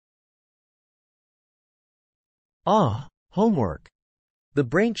Ah, homework. The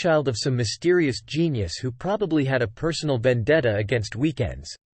brainchild of some mysterious genius who probably had a personal vendetta against weekends.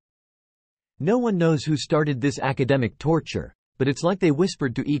 No one knows who started this academic torture, but it's like they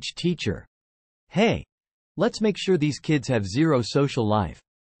whispered to each teacher, "Hey, let's make sure these kids have zero social life."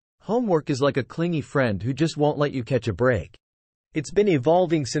 Homework is like a clingy friend who just won't let you catch a break. It's been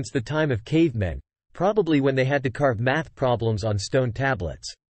evolving since the time of cavemen, probably when they had to carve math problems on stone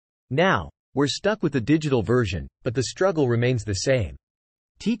tablets. Now, we're stuck with the digital version, but the struggle remains the same.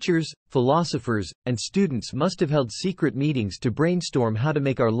 Teachers, philosophers, and students must have held secret meetings to brainstorm how to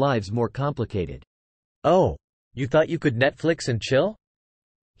make our lives more complicated. Oh, you thought you could Netflix and chill?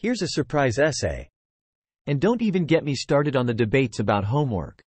 Here's a surprise essay. And don't even get me started on the debates about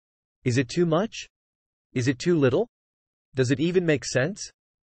homework. Is it too much? Is it too little? Does it even make sense?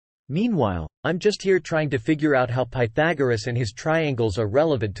 Meanwhile, I'm just here trying to figure out how Pythagoras and his triangles are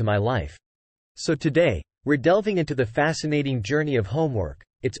relevant to my life. So today, we're delving into the fascinating journey of homework,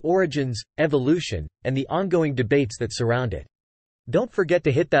 its origins, evolution, and the ongoing debates that surround it. Don't forget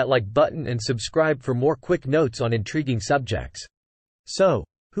to hit that like button and subscribe for more quick notes on intriguing subjects. So,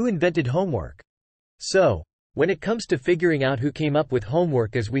 who invented homework? When it comes to figuring out who came up with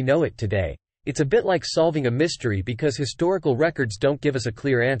homework as we know it today, it's a bit like solving a mystery because historical records don't give us a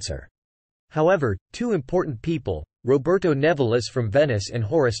clear answer. However, two important people, Roberto Nevilis from Venice and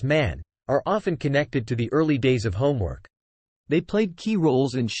Horace Mann, are often connected to the early days of homework. They played key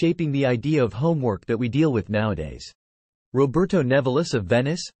roles in shaping the idea of homework that we deal with nowadays. Roberto Nevilis of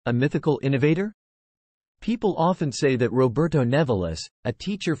Venice, a mythical innovator? People often say that Roberto Nevilis, a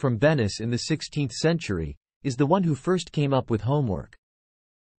teacher from Venice in the 16th century, is the one who first came up with homework.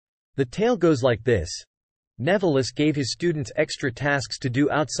 The tale goes like this. Nevilis gave his students extra tasks to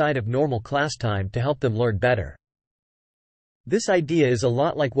do outside of normal class time to help them learn better. This idea is a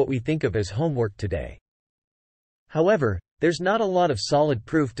lot like what we think of as homework today. However, there's not a lot of solid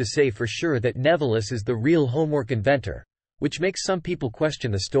proof to say for sure that Nevilis is the real homework inventor, which makes some people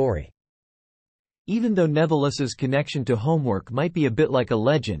question the story. Even though Nevilis's connection to homework might be a bit like a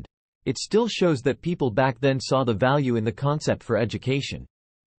legend, it still shows that people back then saw the value in the concept for education.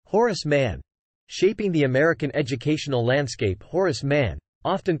 Horace Mann. Shaping the American educational landscape. Horace Mann,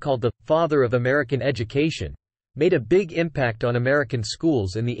 often called the father of American education, made a big impact on American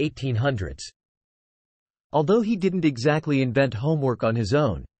schools in the 1800s. Although he didn't exactly invent homework on his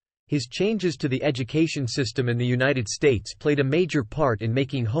own, his changes to the education system in the United States played a major part in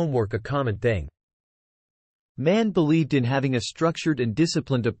making homework a common thing. Mann believed in having a structured and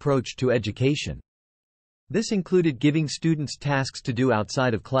disciplined approach to education. This included giving students tasks to do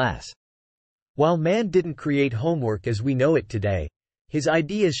outside of class. While Mann didn't create homework as we know it today, his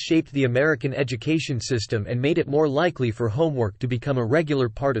ideas shaped the American education system and made it more likely for homework to become a regular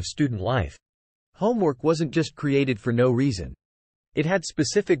part of student life. Homework wasn't just created for no reason. It had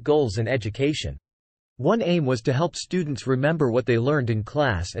specific goals in education. One aim was to help students remember what they learned in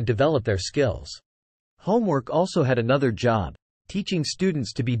class and develop their skills. Homework also had another job, teaching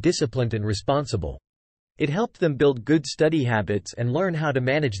students to be disciplined and responsible. It helped them build good study habits and learn how to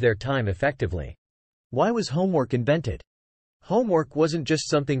manage their time effectively. Why was homework invented? Homework wasn't just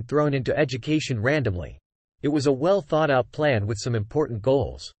something thrown into education randomly. It was a well-thought-out plan with some important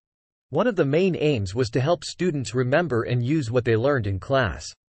goals. One of the main aims was to help students remember and use what they learned in class.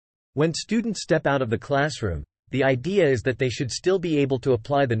 When students step out of the classroom, the idea is that they should still be able to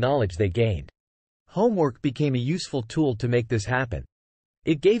apply the knowledge they gained. Homework became a useful tool to make this happen.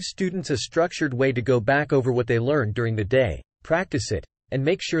 It gave students a structured way to go back over what they learned during the day, practice it, and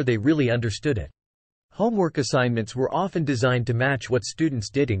make sure they really understood it. Homework assignments were often designed to match what students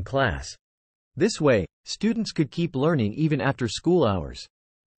did in class. This way, students could keep learning even after school hours.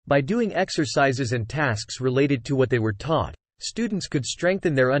 By doing exercises and tasks related to what they were taught, students could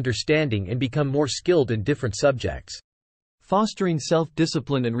strengthen their understanding and become more skilled in different subjects. Fostering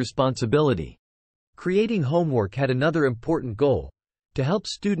self-discipline and responsibility. Creating homework had another important goal: to help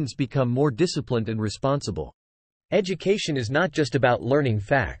students become more disciplined and responsible. Education is not just about learning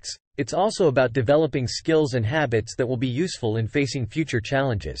facts, it's also about developing skills and habits that will be useful in facing future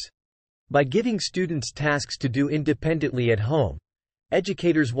challenges. By giving students tasks to do independently at home,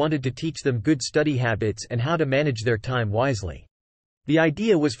 educators wanted to teach them good study habits and how to manage their time wisely. The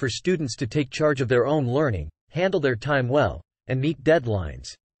idea was for students to take charge of their own learning, handle their time well, and meet deadlines.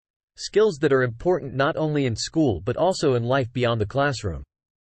 Skills that are important not only in school but also in life beyond the classroom.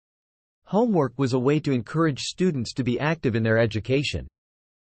 Homework was a way to encourage students to be active in their education.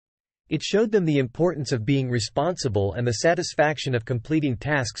 It showed them the importance of being responsible and the satisfaction of completing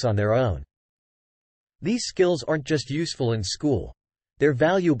tasks on their own. These skills aren't just useful in school. They're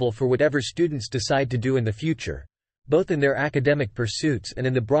valuable for whatever students decide to do in the future, both in their academic pursuits and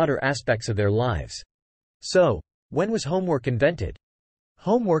in the broader aspects of their lives. So, when was homework invented?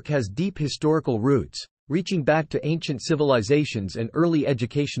 Homework has deep historical roots, reaching back to ancient civilizations and early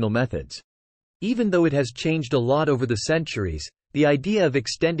educational methods. Even though it has changed a lot over the centuries, the idea of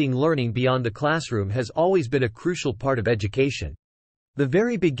extending learning beyond the classroom has always been a crucial part of education. The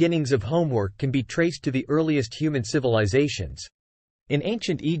very beginnings of homework can be traced to the earliest human civilizations. In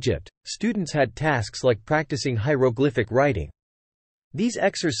ancient Egypt, students had tasks like practicing hieroglyphic writing. These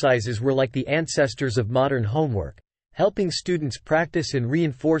exercises were like the ancestors of modern homework, helping students practice and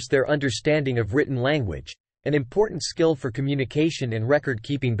reinforce their understanding of written language, an important skill for communication and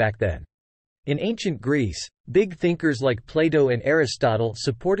record-keeping back then. In ancient Greece, big thinkers like Plato and Aristotle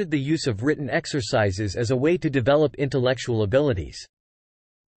supported the use of written exercises as a way to develop intellectual abilities.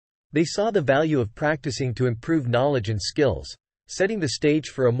 They saw the value of practicing to improve knowledge and skills, setting the stage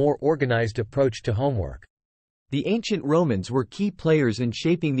for a more organized approach to homework. The ancient Romans were key players in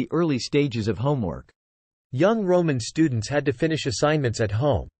shaping the early stages of homework. Young Roman students had to finish assignments at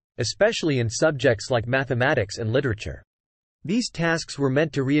home, especially in subjects like mathematics and literature. These tasks were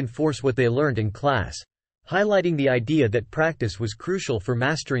meant to reinforce what they learned in class, highlighting the idea that practice was crucial for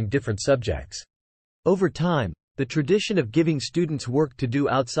mastering different subjects. Over time, the tradition of giving students work to do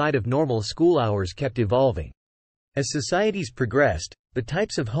outside of normal school hours kept evolving. As societies progressed, the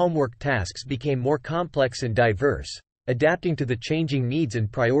types of homework tasks became more complex and diverse, adapting to the changing needs and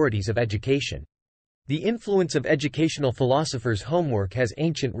priorities of education. The influence of educational philosophers' homework has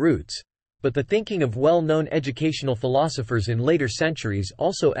ancient roots, but the thinking of well-known educational philosophers in later centuries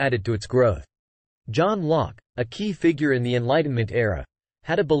also added to its growth. John Locke, a key figure in the Enlightenment era,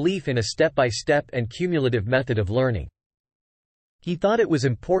 had a belief in a step-by-step and cumulative method of learning. He thought it was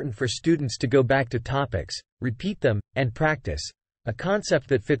important for students to go back to topics, repeat them, and practice, a concept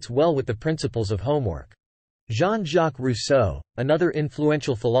that fits well with the principles of homework. Jean-Jacques Rousseau, another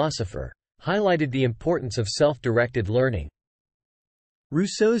influential philosopher, highlighted the importance of self-directed learning.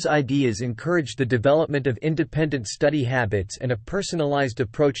 Rousseau's ideas encouraged the development of independent study habits and a personalized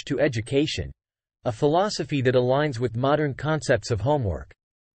approach to education, a philosophy that aligns with modern concepts of homework.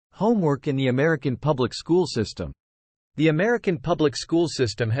 Homework in the American public school system. The American public school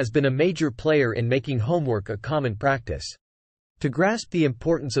system has been a major player in making homework a common practice. To grasp the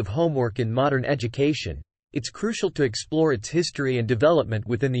importance of homework in modern education, it's crucial to explore its history and development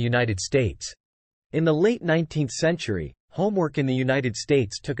within the United States. In the late 19th century, homework in the United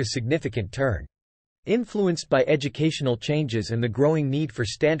States took a significant turn. Influenced by educational changes and the growing need for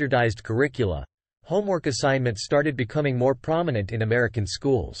standardized curricula, homework assignments started becoming more prominent in American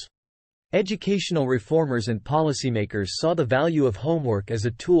schools. Educational reformers and policymakers saw the value of homework as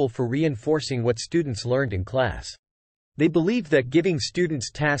a tool for reinforcing what students learned in class. They believed that giving students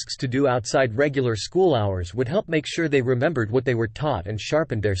tasks to do outside regular school hours would help make sure they remembered what they were taught and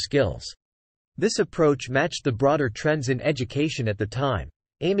sharpened their skills. This approach matched the broader trends in education at the time,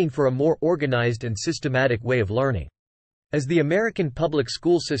 aiming for a more organized and systematic way of learning. As the American public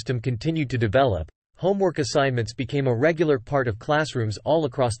school system continued to develop, homework assignments became a regular part of classrooms all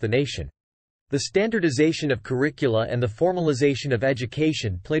across the nation. The standardization of curricula and the formalization of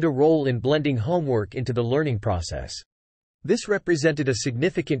education played a role in blending homework into the learning process. This represented a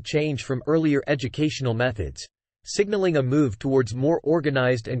significant change from earlier educational methods, signaling a move towards more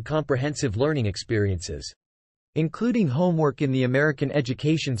organized and comprehensive learning experiences. Including homework in the American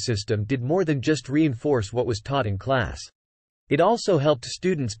education system did more than just reinforce what was taught in class. It also helped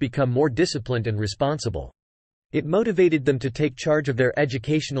students become more disciplined and responsible. It motivated them to take charge of their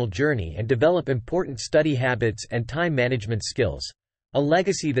educational journey and develop important study habits and time management skills, a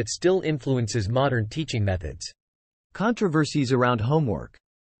legacy that still influences modern teaching methods. Controversies around homework.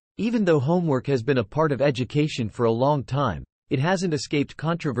 Even though homework has been a part of education for a long time, it hasn't escaped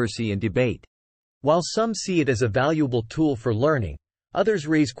controversy and debate. While some see it as a valuable tool for learning, others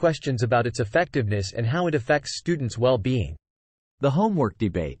raise questions about its effectiveness and how it affects students' well-being. The homework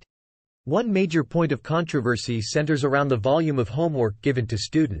debate. One major point of controversy centers around the volume of homework given to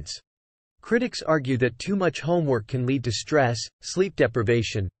students. Critics argue that too much homework can lead to stress, sleep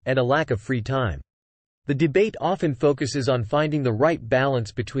deprivation, and a lack of free time. The debate often focuses on finding the right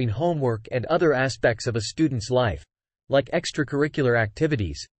balance between homework and other aspects of a student's life, like extracurricular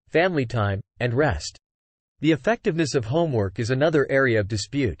activities, family time, and rest. The effectiveness of homework is another area of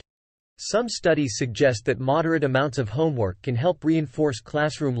dispute. Some studies suggest that moderate amounts of homework can help reinforce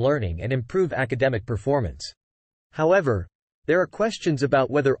classroom learning and improve academic performance. However, there are questions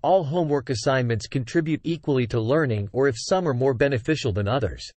about whether all homework assignments contribute equally to learning or if some are more beneficial than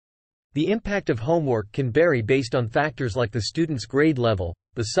others. The impact of homework can vary based on factors like the student's grade level,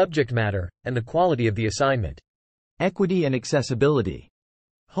 the subject matter, and the quality of the assignment. Equity and accessibility.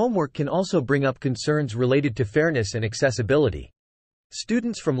 Homework can also bring up concerns related to fairness and accessibility.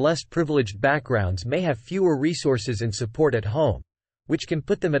 Students from less privileged backgrounds may have fewer resources and support at home, which can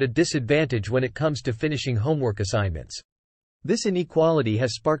put them at a disadvantage when it comes to finishing homework assignments. This inequality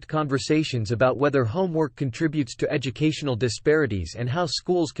has sparked conversations about whether homework contributes to educational disparities and how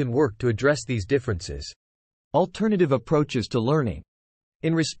schools can work to address these differences. Alternative approaches to learning.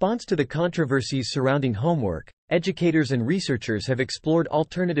 In response to the controversies surrounding homework, educators and researchers have explored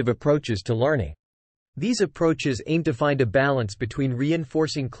alternative approaches to learning. These approaches aim to find a balance between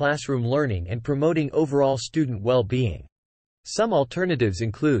reinforcing classroom learning and promoting overall student well-being. Some alternatives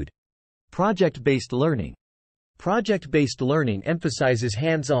include project-based learning. Project-based learning emphasizes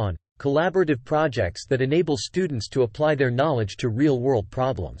hands-on, collaborative projects that enable students to apply their knowledge to real-world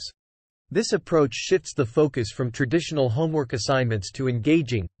problems. This approach shifts the focus from traditional homework assignments to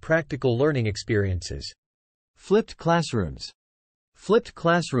engaging, practical learning experiences. Flipped classrooms. Flipped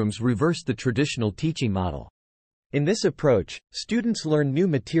classrooms reverse the traditional teaching model. In this approach, students learn new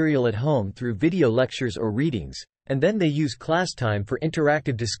material at home through video lectures or readings, and then they use class time for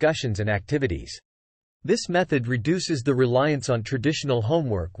interactive discussions and activities. This method reduces the reliance on traditional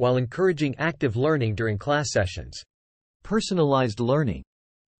homework while encouraging active learning during class sessions. Personalized learning.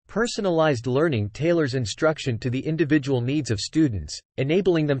 Personalized learning tailors instruction to the individual needs of students,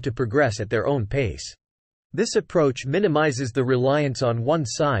 enabling them to progress at their own pace. This approach minimizes the reliance on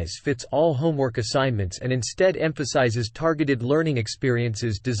one-size-fits-all homework assignments and instead emphasizes targeted learning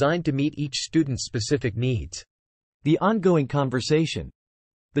experiences designed to meet each student's specific needs. The ongoing conversation.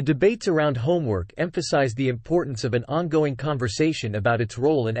 The debates around homework emphasize the importance of an ongoing conversation about its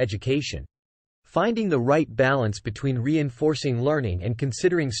role in education. Finding the right balance between reinforcing learning and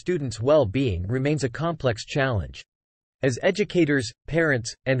considering students' well-being remains a complex challenge. As educators,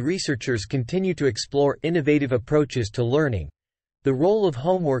 parents, and researchers continue to explore innovative approaches to learning, the role of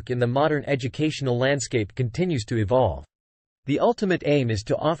homework in the modern educational landscape continues to evolve. The ultimate aim is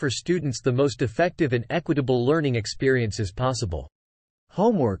to offer students the most effective and equitable learning experiences possible.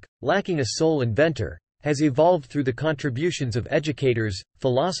 Homework, lacking a sole inventor, has evolved through the contributions of educators,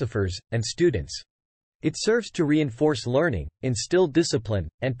 philosophers, and students. It serves to reinforce learning, instill discipline,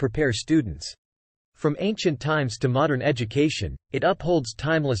 and prepare students. From ancient times to modern education, it upholds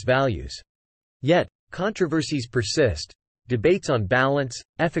timeless values. Yet, controversies persist. Debates on balance,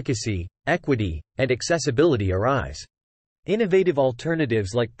 efficacy, equity, and accessibility arise. Innovative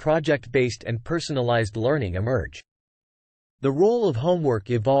alternatives like project-based and personalized learning emerge. The role of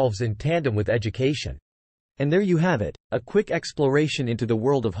homework evolves in tandem with education. And there you have it, a quick exploration into the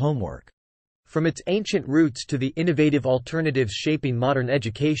world of homework. From its ancient roots to the innovative alternatives shaping modern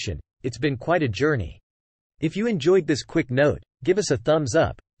education, it's been quite a journey. If you enjoyed this quick note, give us a thumbs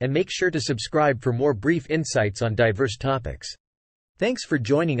up, and make sure to subscribe for more brief insights on diverse topics. Thanks for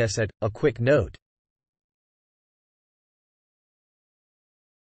joining us at A Quick Note.